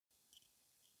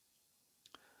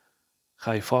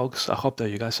Hi folks, I hope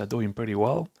that you guys are doing pretty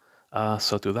well.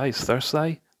 So today is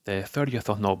Thursday, the 30th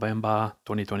of November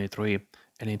 2023,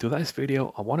 and in today's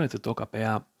video I wanted to talk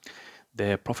about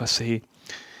the prophecy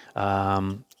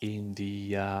in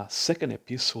the second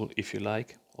epistle, if you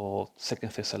like, or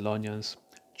Second Thessalonians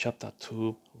chapter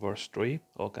 2 verse 3.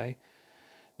 Okay,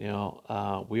 we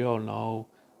all know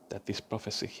that this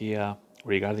prophecy here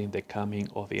regarding the coming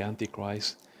of the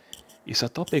Antichrist is a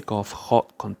topic of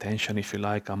hot contention, if you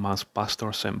like, amongst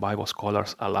pastors and Bible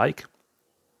scholars alike.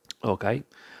 Okay,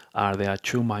 there are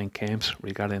two main camps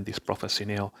regarding this prophecy.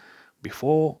 Now,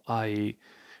 before I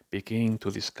begin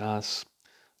to discuss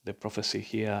the prophecy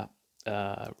here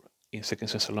in Second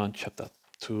Thessalonians chapter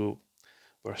 2,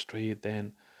 verse 3,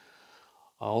 then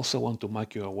I also want to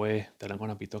make you aware that I'm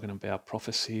going to be talking about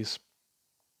prophecies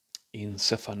in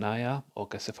Zephaniah,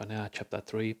 okay, Zephaniah chapter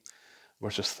 3,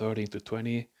 verses 13 to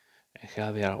 20, and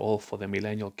how they are all for the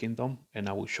Millennium Kingdom, and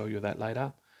I will show you that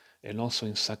later. And also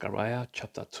in Zachariah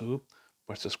chapter 2,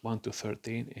 verses 1 to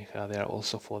 13, and how they are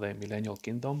also for the Millennium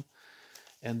Kingdom.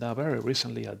 And very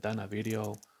recently I've done a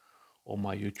video on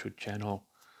my YouTube channel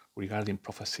regarding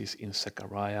prophecies in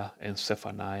Zechariah and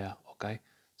Zephaniah, okay?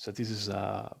 So this is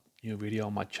a new video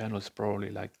on my channel. It's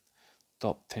probably like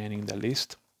top 10 in the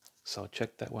list. So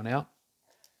check that one out.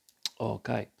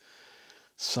 Okay.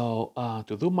 So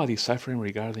to do my deciphering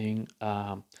regarding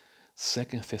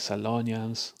Second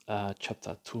Thessalonians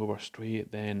chapter 2 verse 3,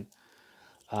 then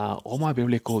all my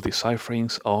biblical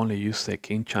decipherings I only use the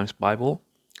King James Bible.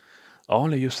 I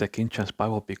only use the King James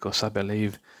Bible because I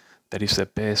believe that is the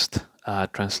best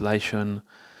translation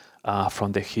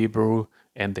from the Hebrew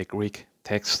and the Greek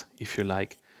text, if you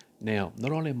like. Now,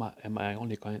 not only am I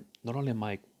only going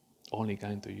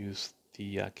to use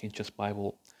the King James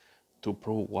Bible to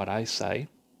prove what I say,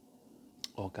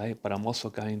 okay, but I'm also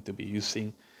going to be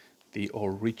using the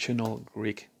original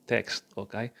Greek text,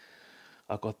 okay.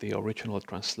 I got the original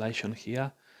translation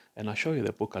here, and I'll show you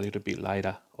the book a little bit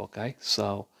later, okay.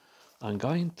 So I'm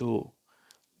going to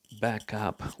back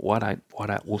up what I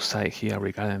will say here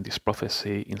regarding this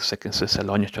prophecy in Second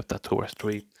Thessalonians chapter 2 verse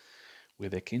 3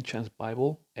 with the King James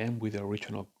Bible and with the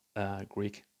original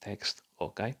Greek text,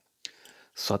 okay,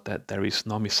 so that there is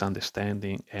no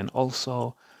misunderstanding. And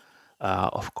also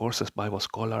of course, as Bible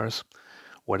scholars,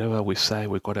 whatever we say,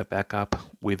 we got to back up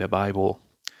with the Bible.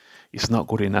 It's not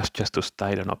good enough just to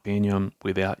state an opinion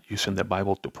without using the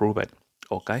Bible to prove it.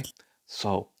 Okay?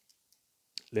 So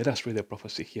let us read the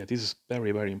prophecy here. This is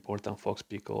very, very important, folks,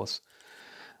 because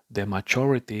the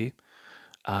majority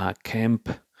camp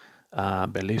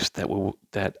believes that we'll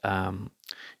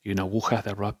have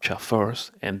the rapture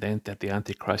first and then that the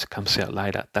Antichrist comes out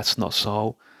later. That's not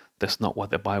so. That's not what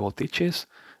the Bible teaches.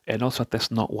 And also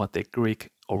that's not what the Greek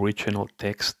original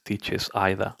text teaches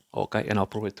either. Okay, and I'll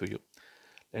prove it to you.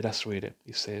 Let us read it.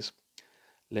 It says,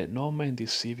 "Let no man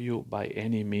deceive you by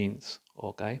any means."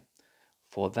 Okay,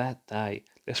 for that day,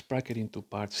 let's break it into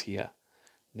parts here.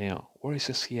 Now, where it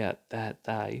says here, that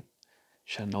day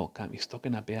shall not come, it's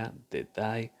talking about the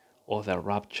day of the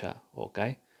rapture.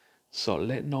 Okay, so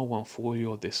let no one fool you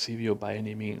or deceive you by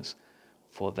any means,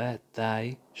 for that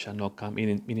day shall not come,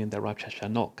 meaning the rapture shall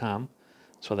not come.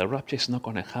 So the rapture is not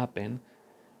going to happen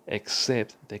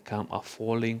except they come a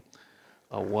falling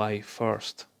away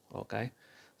first, okay?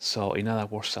 So in other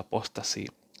words, apostasy.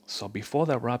 So before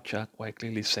the rapture, quite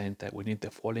clearly saying that we need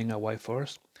the falling away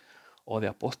first, or the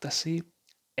apostasy,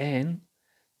 and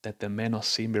that the man of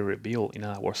sin be revealed, in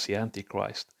other words, the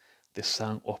Antichrist, the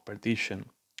son of perdition,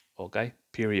 okay,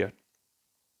 period.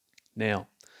 Now,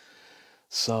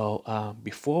 so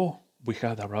before we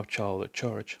have the rapture of the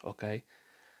church, okay,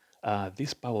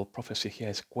 this Bible prophecy here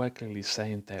is quite clearly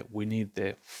saying that we need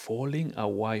the falling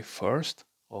away first,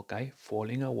 okay,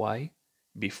 falling away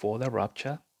before the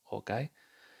rapture, okay.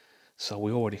 So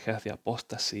we already have the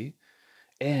apostasy,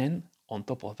 and on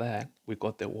top of that, we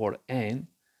got the word "and,"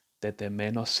 that the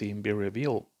man of sin be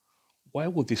revealed. Why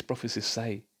would this prophecy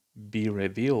say be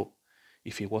revealed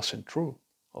if it wasn't true?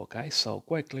 Okay, so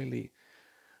quite clearly,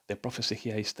 the prophecy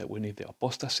here is that we need the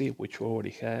apostasy, which we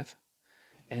already have,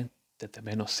 and that the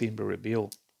man of sin be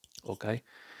revealed, okay?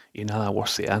 In other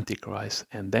words, the Antichrist,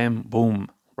 and then boom,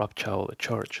 rapture of the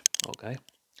church, okay?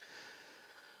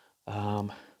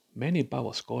 Many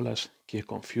Bible scholars get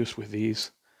confused with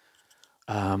this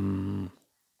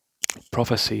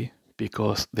prophecy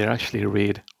because they actually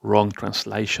read wrong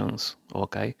translations,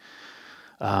 okay?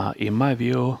 In my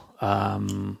view,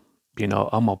 I'm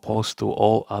opposed to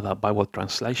all other Bible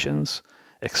translations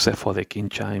except for the King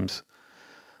James.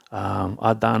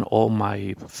 I've done all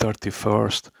my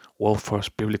 31st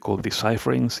First Biblical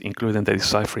Decipherings, including the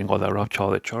deciphering of the rapture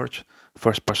of the church.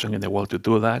 First person in the world to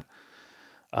do that.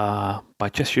 by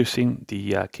just using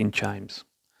the King James.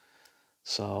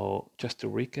 So just to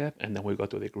recap, and then we go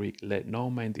to the Greek. Let no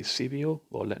man deceive you,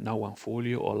 or let no one fool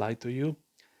you or lie to you,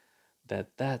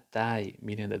 that day,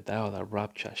 meaning the day of the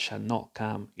rapture, shall not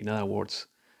come. In other words,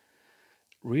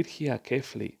 read here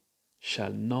carefully,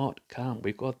 shall not come.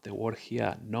 We got the word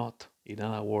here, not. In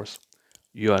other words,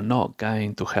 you are not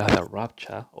going to have a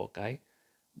rapture, okay?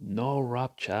 No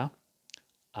rapture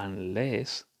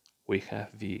unless we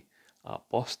have the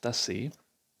apostasy,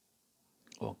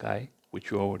 okay,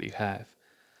 which we already have,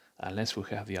 unless we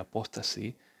have the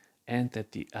apostasy, and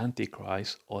that the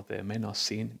Antichrist or the man of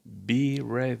sin be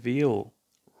revealed.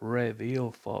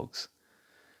 Revealed, folks.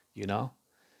 You know,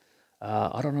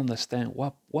 I don't understand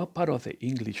what part of the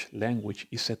English language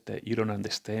is it that you don't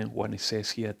understand when it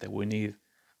says here that we need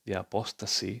the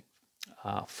apostasy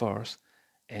first,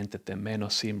 and that the man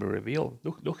of sin be revealed.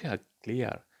 Look how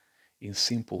clear in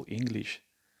simple English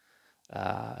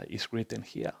is written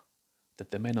here,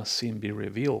 that the man of sin be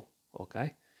revealed.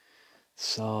 Okay,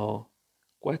 so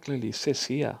quite clearly it says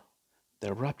here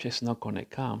the rapture is not gonna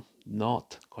come,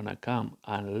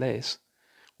 unless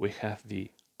we have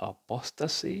the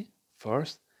apostasy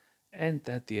first, and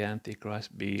that the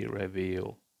Antichrist be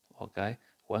revealed. Okay,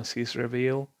 once he's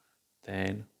revealed,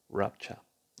 then rapture.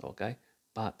 Okay,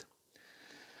 but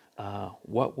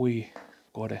what we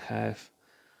gotta have,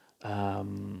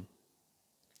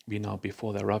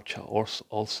 before the rapture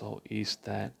also is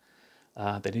that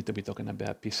they need to be talking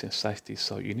about peace and safety.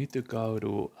 So you need to go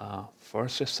to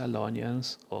First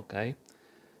Thessalonians, okay,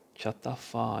 chapter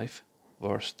 5,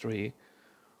 verse 3.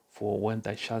 For when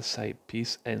they shall say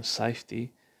peace and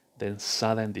safety, then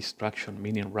sudden destruction,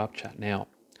 meaning rapture. Now,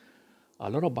 a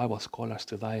lot of Bible scholars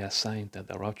today are saying that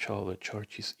the rapture of the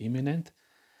church is imminent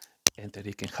and that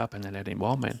it can happen at any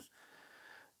moment.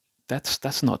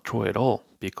 That's not true at all,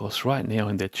 because right now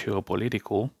in the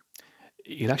geopolitical,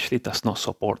 it actually does not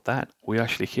support that. We're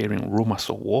actually hearing rumors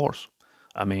of wars.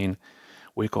 I mean,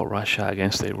 we got Russia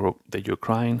against the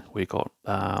Ukraine, we got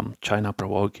China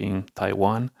provoking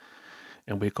Taiwan,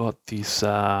 and we got these,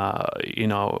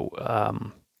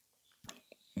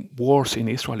 wars in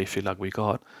Israel. If you like, we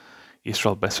got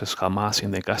Israel versus Hamas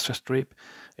in the Gaza Strip,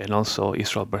 and also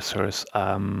Israel versus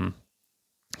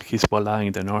Hezbollah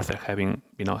in the north are having,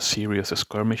 serious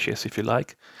skirmishes, if you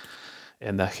like,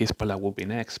 and Hezbollah will be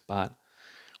next. But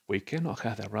we cannot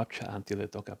have the rapture until they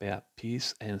talk about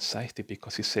peace and safety,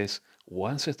 because it says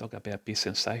once they talk about peace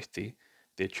and safety,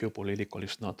 the geopolitical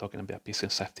is not talking about peace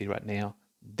and safety right now.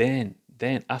 Then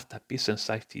after peace and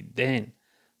safety, then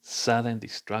sudden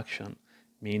destruction,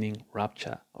 meaning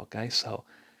rapture. Okay, so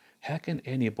how can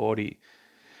anybody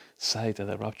say that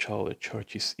the rapture of the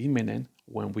church is imminent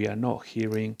when we are not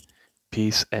hearing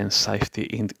peace and safety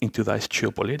in today's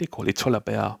geopolitical? It's all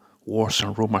about wars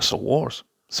and rumors of wars.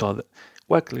 So,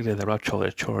 well, clearly the rapture of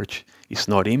the church is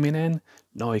not imminent.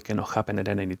 No, it cannot happen at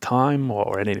any time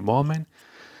or at any moment.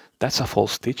 That's a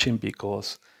false teaching,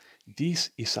 because this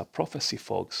is a prophecy,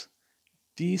 folks.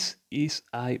 This is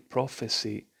a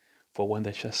prophecy. For when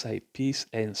they shall say peace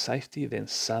and safety, then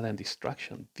sudden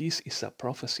destruction. This is a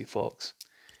prophecy, folks.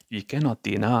 You cannot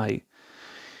deny,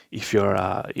 if you're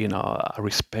a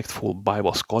respectful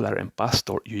Bible scholar and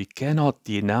pastor, you cannot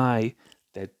deny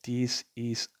that this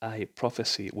is a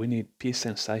prophecy. We need peace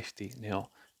and safety. Now,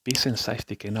 peace and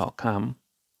safety cannot come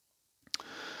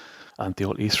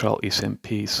until Israel is in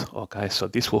peace. Okay, so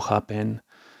this will happen.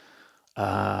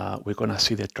 We're gonna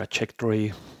see the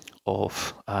trajectory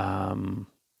of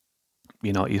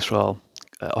Israel.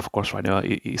 Of course, right now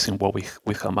is in war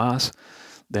with Hamas.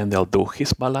 Then they'll do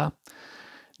Hezbollah.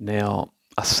 Now,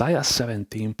 Isaiah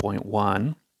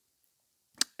 17.1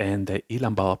 and the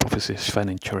Elam Bible prophecies found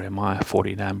in Jeremiah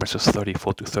 49 verses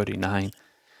 34 to 39,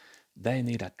 they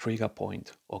need a trigger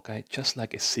point, okay? Just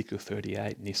like Ezekiel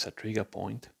 38 needs a trigger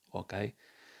point, okay?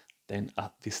 Then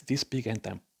these big end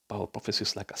time Bible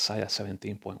prophecies like Isaiah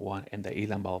 17.1 and the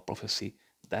Elam Bible prophecy,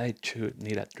 they too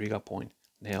need a trigger point.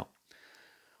 Now,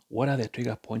 what are the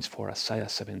trigger points for Isaiah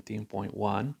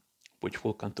 17.1, which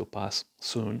will come to pass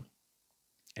soon,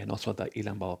 and also the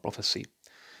Elam Bible prophecy?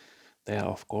 They are,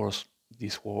 of course,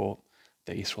 this war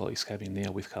that Israel is having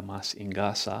now with Hamas in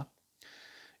Gaza,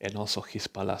 and also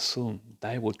Hezbollah soon.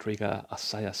 They will trigger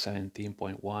Isaiah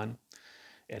 17.1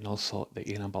 and also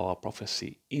the Elam Bible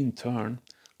prophecy. In turn,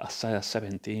 Isaiah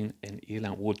 17 and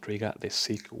Elam will trigger the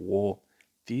Second War.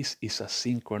 This is a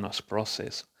synchronous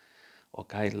process.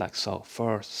 Okay, like so,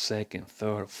 first, second,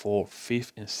 third, fourth,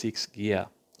 fifth, and sixth gear.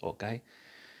 Okay,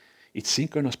 it's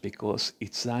synchronous because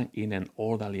it's done in an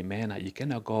orderly manner. You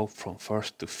cannot go from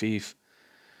first to fifth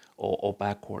or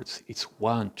backwards. It's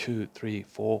 1, 2, 3,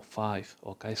 4, 5.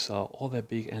 Okay, so all the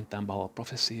big end time Bible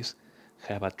prophecies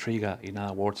have a trigger. In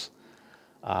other words,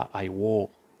 I war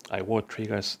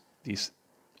triggers these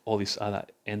all these other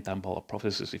end time Bible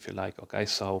prophecies, if you like. Okay,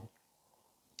 so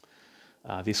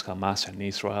this Hamas and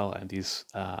Israel and this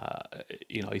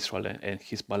Israel and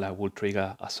Hezbollah will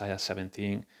trigger Isaiah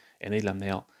 17 and Elam.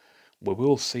 Now we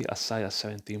will see Isaiah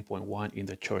 17.1 in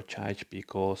the church age,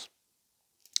 because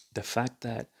the fact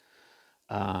that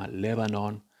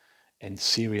Lebanon and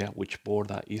Syria, which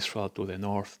border Israel to the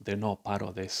north, they're not part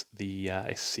of the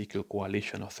Ezekiel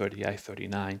coalition of 38,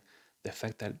 39. The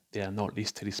fact that they are not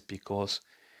listed is because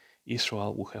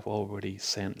Israel would have already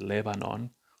sent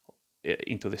Lebanon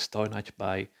into the Stone Age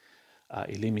by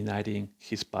eliminating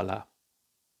Hezbollah.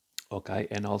 Okay,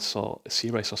 and also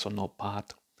Syria is also not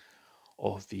part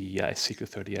of the Ezekiel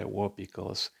 38 war,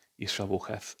 because Israel will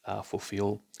have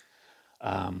fulfilled,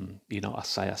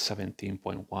 Isaiah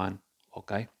 17.1.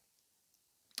 Okay,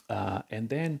 and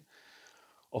then,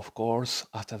 of course,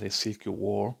 after the Ezekiel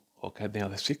war, okay, now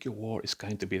the Ezekiel war is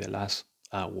going to be the last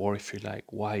war, if you like.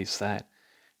 Why is that?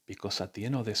 Because at the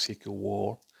end of the Ezekiel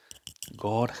war,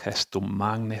 God has to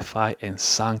magnify and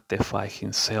sanctify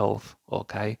himself,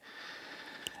 okay?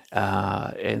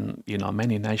 And,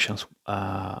 many nations,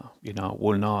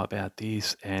 will know about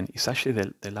this. And it's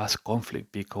actually the last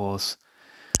conflict, because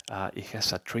it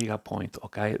has a trigger point,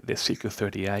 okay? The Ezekiel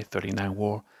 38, 39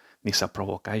 war needs a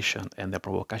provocation, and the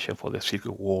provocation for the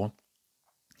Ezekiel war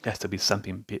has to be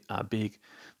something big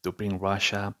to bring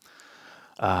Russia,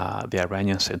 the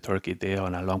Iranians and Turkey there,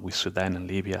 and along with Sudan and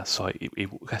Libya. So it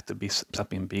has to be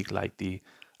something big like the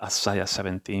Isaiah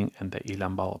 17 and the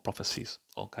Elam Bible prophecies,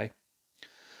 okay?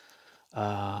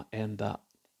 And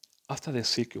after the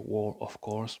Ezekiel war, of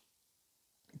course,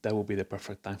 that will be the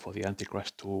perfect time for the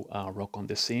Antichrist to rock on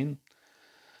the scene.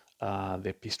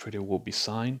 The peace treaty will be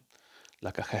signed.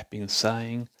 Like I have been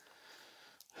saying,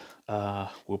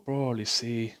 we'll probably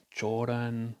see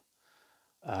Jordan,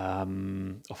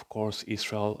 of course,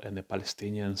 Israel and the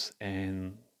Palestinians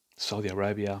and Saudi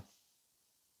Arabia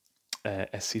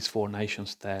as these four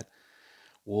nations that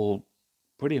will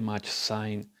pretty much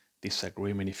sign this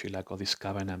agreement, if you like, or this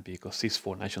covenant, because these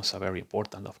four nations are very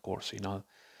important, of course.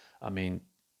 I mean,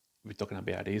 we're talking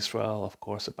about Israel, of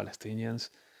course, the Palestinians,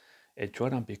 and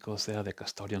Jordan, because they are the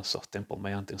custodians of Temple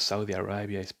Mount, and Saudi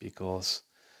Arabia is because,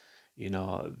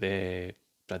 the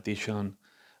tradition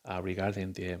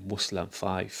regarding the Muslim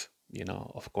faith,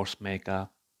 of course, Mecca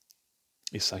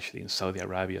is actually in Saudi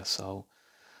Arabia. So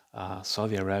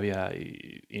Saudi Arabia,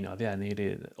 they are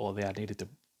needed, or they are needed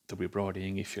to be brought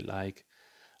in, if you like,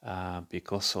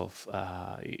 because of,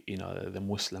 the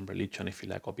Muslim religion, if you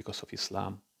like, or because of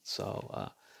Islam.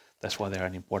 So that's why they're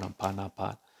an important partner.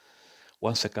 But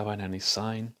once the covenant is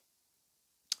signed,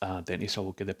 then Israel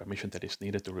will get the permission that is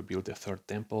needed to rebuild the third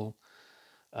temple.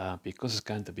 Because it's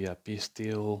going to be a peace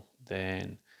deal,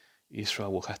 then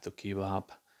Israel will have to give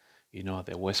up,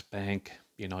 the West Bank,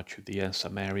 Judea and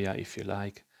Samaria, if you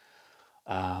like.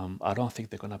 I don't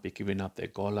think they're going to be giving up the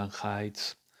Golan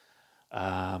Heights,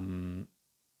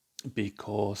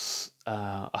 because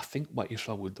I think what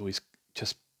Israel will do is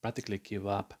just practically give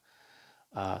up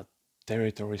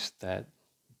territories that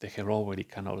they have already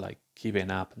kind of like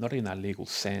given up, not in a legal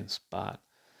sense, but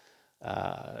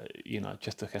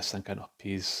just to have some kind of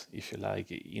peace, if you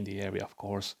like, in the area. Of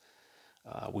course,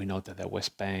 we know that the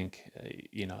West Bank,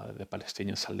 the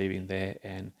Palestinians are living there,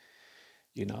 and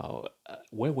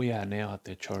where we are now at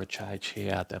the church age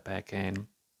here at the back end,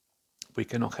 we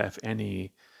cannot have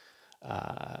any,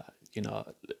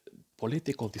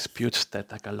 political disputes that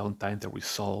take a long time to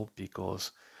resolve,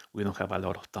 because we don't have a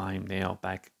lot of time now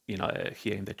back,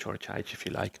 here in the church age, if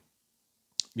you like.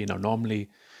 Normally,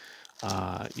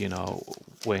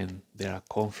 when there are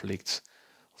conflicts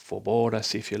for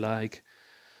borders, if you like,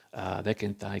 they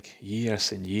can take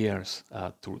years and years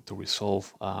to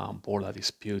resolve border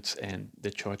disputes, and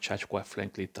the church age, quite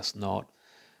frankly, does not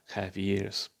have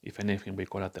years. If anything, we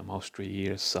call it the most 3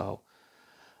 years. So,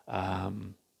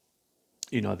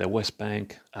 the West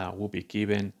Bank will be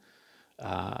given,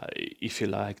 if you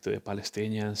like, to the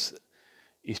Palestinians,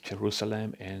 East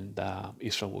Jerusalem, and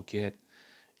Israel will get,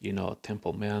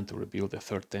 Temple Mount to rebuild the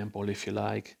third temple, if you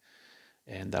like.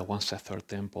 And once the third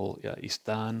temple is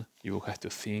done, you will have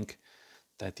to think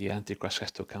that the Antichrist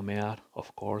has to come out,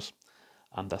 of course.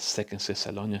 And that's 2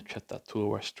 Thessalonians chapter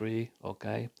 2, verse 3,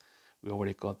 okay? We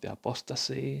already got the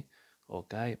apostasy,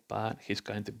 okay? But he's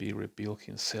going to be revealed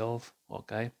himself,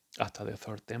 okay? After the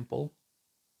third temple.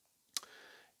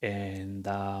 And,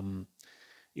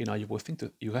 you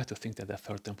have to think that the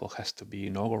third temple has to be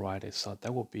inaugurated. So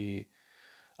that will be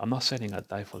I'm not setting a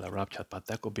date for the rapture, but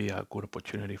that could be a good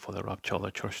opportunity for the rapture of the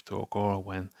church to occur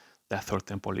when that third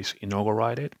temple is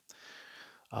inaugurated.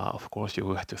 Of course, you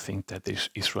will have to think that these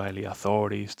Israeli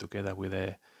authorities, together with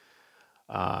the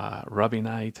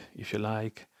rabbinate, if you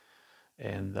like,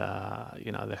 and they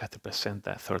have to present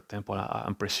that third temple.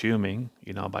 I'm presuming,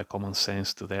 by common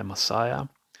sense, to their Messiah,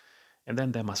 and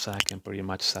then the Messiah can pretty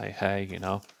much say, "Hey,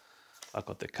 I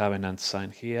got the covenant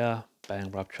signed here,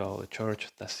 bang, rapture of the church."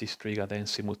 That's this trigger then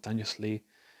simultaneously,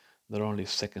 not only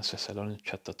 2 Thessalonians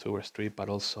chapter 2 verse 3, but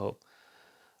also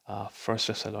First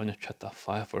Thessalonians chapter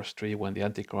 5 verse 3, when the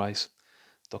Antichrist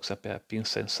talks about being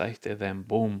sensated, then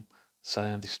boom,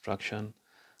 sudden destruction,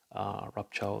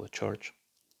 rapture of the church.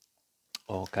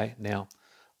 Okay, now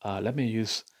let me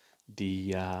use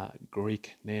the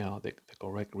Greek now, the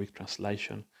correct Greek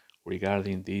translation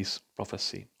regarding this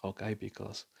prophecy, okay,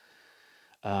 because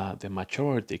the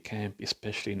majority camp,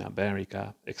 especially in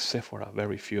America, except for a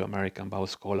very few American Bible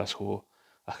scholars who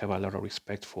I have a lot of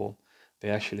respect for, they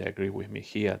actually agree with me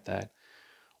here that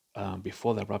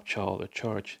before the rapture of the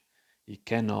church, it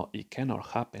cannot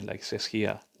happen like it says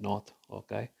here, not,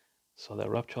 okay? So the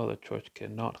rapture of the church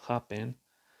cannot happen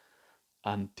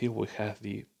until we have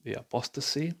the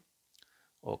apostasy,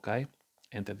 okay,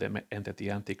 and that the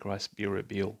Antichrist be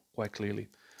revealed quite clearly.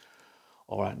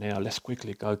 All right, now let's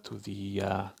quickly go to the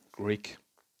Greek,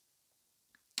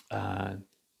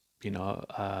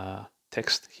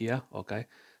 text here, okay.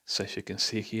 So as you can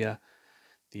see here,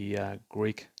 the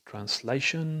Greek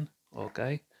translation,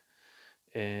 okay,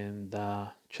 and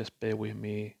just bear with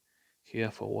me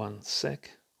here for 1 sec,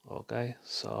 okay.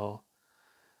 So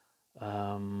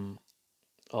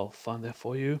I'll find that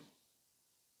for you.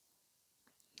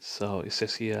 So it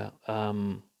says here,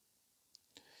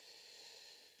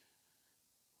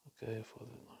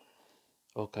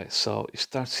 okay, so it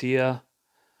starts here.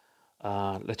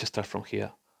 Let's just start from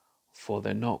here. For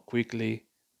the not quickly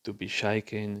to be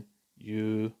shaken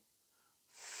you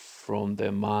from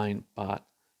the mind, but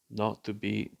not to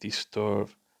be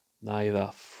disturbed,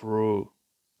 neither through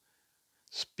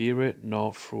spirit,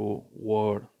 nor through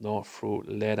word, nor through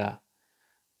letter,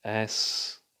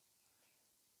 as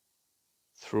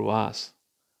through us,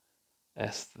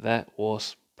 as that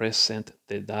was present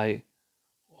the day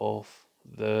of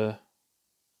the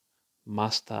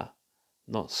Master,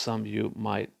 not some you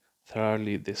might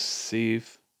thoroughly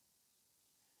deceive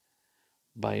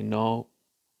by no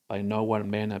one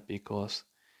manner, because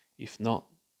if not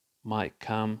might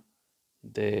come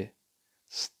the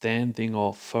standing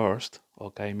of first,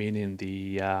 okay, meaning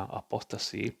the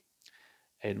apostasy,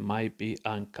 and might be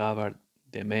uncovered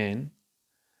the man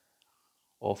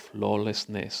of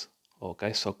lawlessness.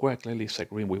 Okay, so quite clearly it's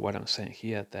agreeing with what I'm saying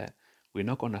here, that we're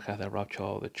not going to have the rapture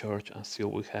of the church until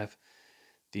we have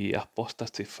the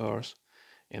apostasy first,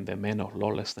 and the man of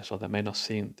lawlessness, or the man of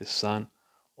sin, the son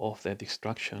of the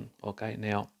destruction. Okay,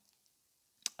 now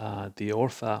the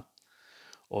author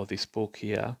of this book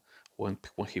here, when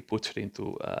he puts it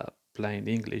into plain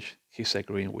English, he's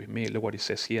agreeing with me. Look what he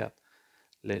says here: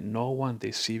 let no one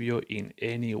deceive you in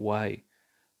any way,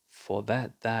 for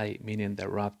that day, meaning the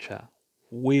rapture,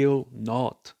 will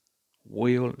not.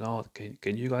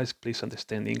 Can you guys please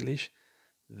understand English?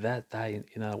 That day,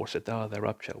 in other words, the day of the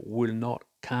rapture, will not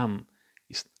come.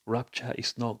 Rapture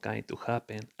is not going to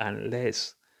happen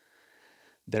unless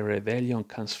the rebellion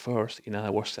comes first, in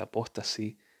other words, the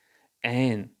apostasy,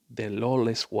 and the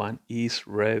lawless one is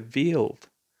revealed.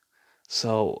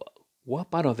 So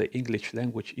what part of the English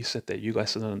language is it that you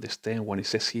guys don't understand when it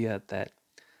says here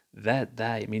that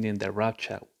day, meaning the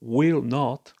rapture, will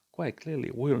not, quite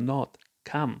clearly, will not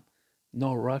come?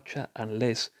 No rapture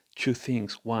unless two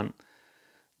things. One,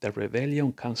 the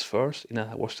rebellion comes first, in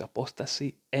other words, the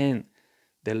apostasy, and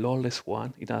the lawless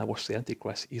one, in other words, the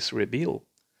Antichrist, is revealed.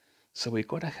 So we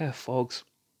gotta have, folks,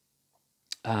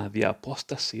 the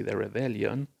apostasy, the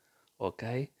rebellion,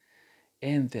 okay,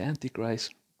 and the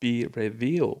Antichrist be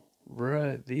revealed,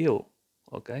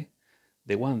 okay,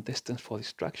 the one destined for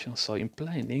destruction. So in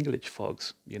plain English,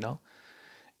 folks,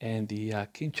 and the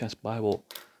King James Bible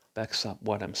backs up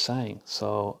what I'm saying.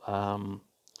 So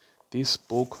this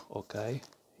book, okay,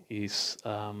 is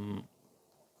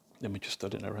let me just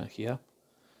turn it around here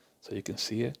so you can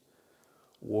see it.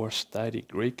 Word Study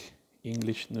Greek,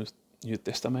 English New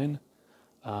Testament.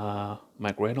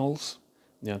 Mike Reynolds.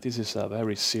 This is a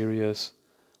very serious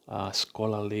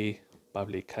scholarly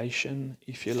publication,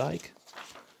 if you like.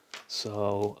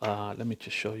 So let me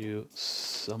just show you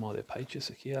some of the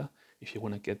pages here if you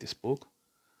want to get this book.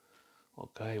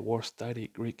 Okay, Word Study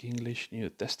Greek, English, New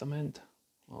Testament.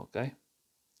 Okay,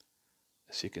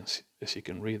 as you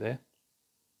can read there.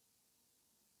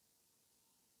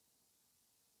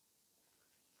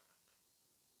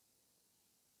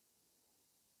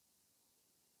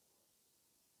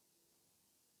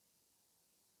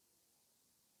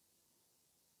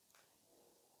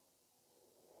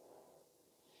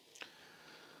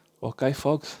 Okay,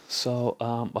 folks. So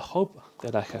I hope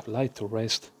that I have laid to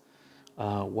rest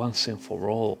once and for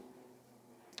all,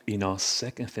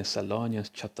 Second Thessalonians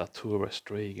chapter 2, verse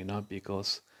 3,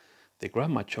 because the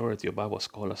grand majority of Bible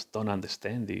scholars don't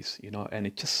understand this, and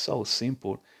it's just so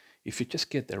simple. If you just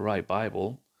get the right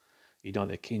Bible,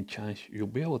 the King James, you'll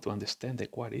be able to understand it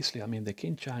quite easily. I mean, the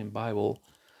King James Bible,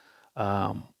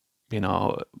 um,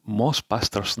 most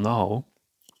pastors know,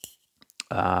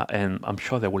 and I'm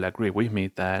sure they will agree with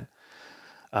me that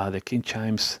the King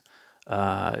James,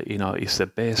 is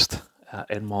the best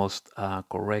and most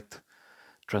correct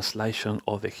translation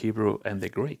of the Hebrew and the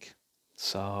Greek.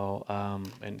 So,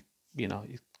 and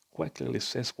it quite clearly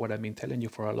says what I've been telling you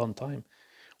for a long time.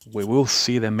 We will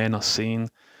see the man of sin,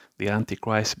 the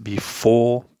Antichrist,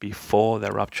 before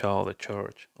the rapture of the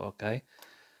church. Okay,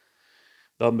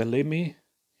 don't believe me?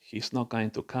 He's not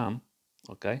going to come.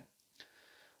 Okay,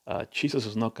 Jesus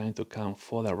is not going to come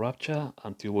for the rapture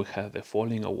until we have the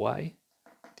falling away,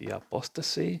 the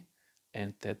apostasy,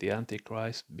 and that the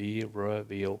Antichrist be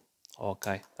revealed.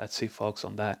 Okay, that's it, folks,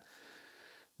 on that.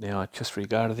 Now, just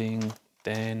regarding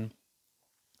then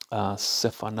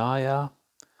Zephaniah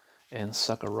and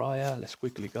Zachariah, let's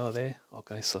quickly go there.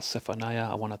 Okay, so Zephaniah,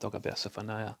 I want to talk about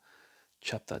Zephaniah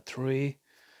chapter 3,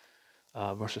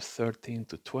 verses 13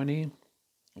 to 20.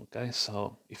 Okay,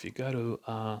 so if you go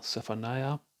to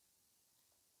Zephaniah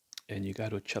and you go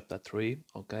to chapter 3,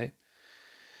 okay,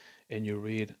 and you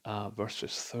read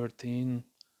verses 13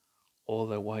 all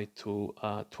the way to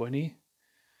 20,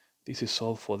 this is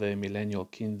all for the millennial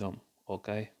kingdom,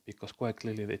 okay, because quite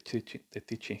clearly the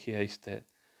teaching here is that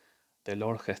the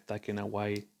Lord has taken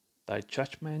away thy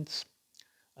judgments.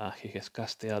 He has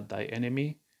cast out thy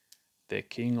enemy. The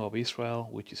King of Israel,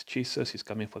 which is Jesus, is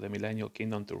coming for the millennial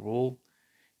kingdom to rule.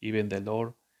 Even the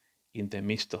Lord in the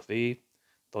midst of thee,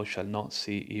 thou shalt not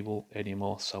see evil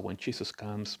anymore. So when Jesus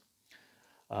comes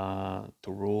to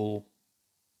rule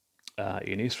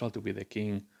in Israel, to be the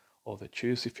King of the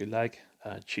Jews, if you like,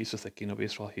 Jesus, the King of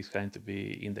Israel, he's going to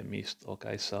be in the midst.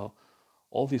 Okay, so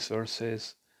all these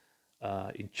verses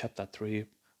in chapter 3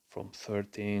 from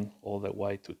 13 all the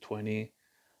way to 20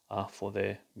 for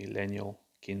the millennial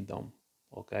kingdom,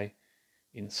 okay,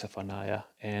 in Zephaniah.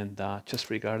 And just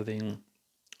regarding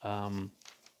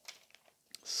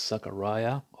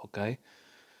Zachariah, okay,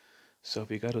 so if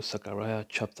we go to Zechariah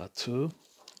chapter 2,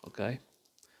 okay,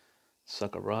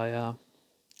 Zechariah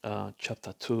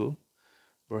chapter 2,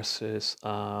 verses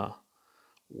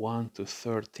 1 to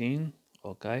 13,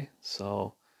 okay,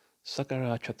 so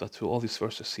Zechariah chapter 2, all these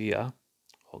verses here,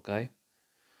 okay,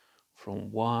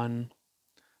 from 1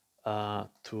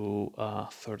 to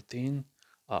 13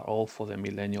 are all for the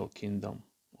millennial kingdom,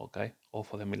 okay, all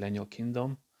for the millennial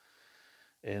kingdom.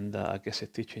 And I guess the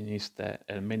teaching is that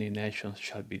many nations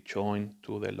shall be joined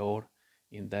to the Lord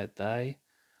in that day,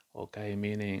 okay,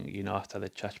 meaning, after the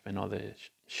judgment of the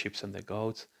sheep and the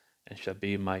goats, and shall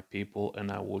be my people,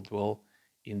 and I will dwell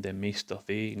in the midst of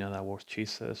thee. In other words,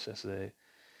 Jesus as the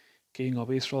King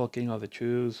of Israel, King of the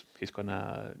Jews, he's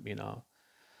gonna,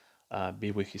 be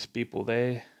with his people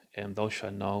there, and thou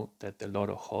shalt know that the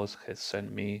Lord of hosts has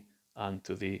sent me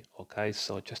unto thee. Okay,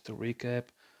 so just to recap,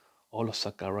 all of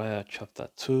Zechariah chapter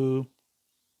 2,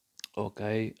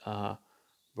 okay,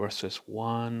 verses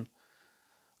 1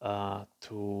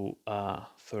 to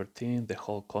 13, the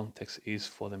whole context is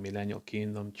for the millennial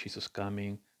kingdom, Jesus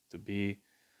coming to be,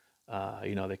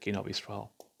 the King of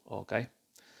Israel. Okay.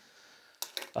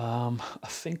 I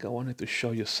think I wanted to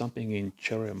show you something in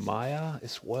Jeremiah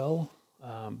as well.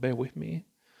 Bear with me.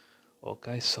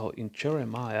 Okay, so in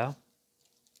Jeremiah,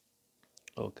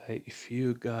 okay, if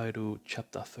you go to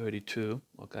chapter 32,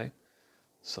 okay,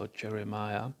 so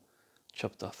Jeremiah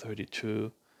chapter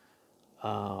 32,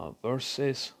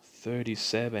 verses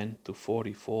 37 to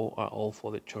 44 are all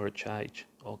for the church age,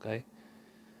 okay.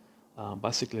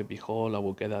 Basically, behold, I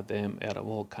will gather them out of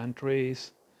all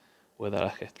countries, whether I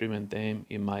have driven them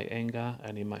in my anger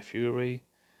and in my fury,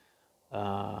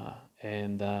 uh,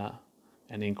 and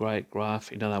in great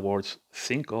wrath. In other words,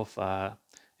 think of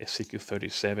Ezekiel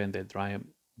 37, the dry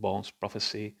bones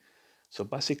prophecy. So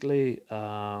basically,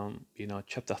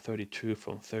 chapter 32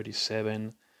 from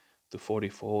 37 to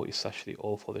 44 is actually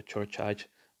all for the church age,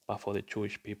 but for the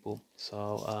Jewish people.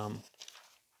 So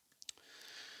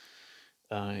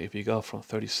if you go from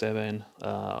 37,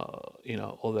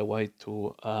 all the way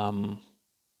to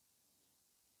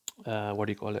what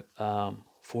do you call it?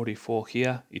 44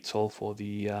 here, it's all for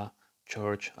the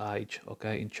church age,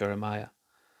 okay, in Jeremiah.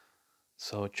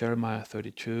 So Jeremiah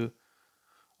 32,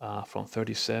 from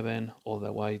 37 all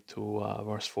the way to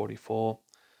verse 44,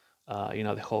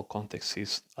 the whole context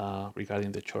is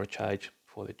regarding the church age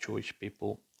for the Jewish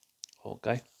people.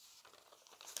 Okay,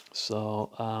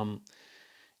 so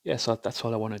yeah, so that's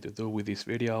all I wanted to do with this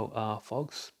video,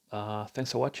 folks.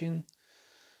 Thanks for watching,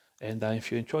 and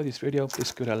if you enjoyed this video,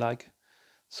 please give it a like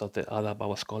so that other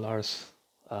Bible scholars,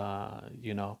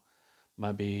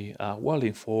 might be well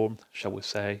informed, shall we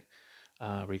say,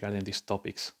 regarding these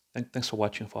topics. Thanks for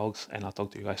watching, folks, and I'll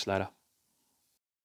talk to you guys later.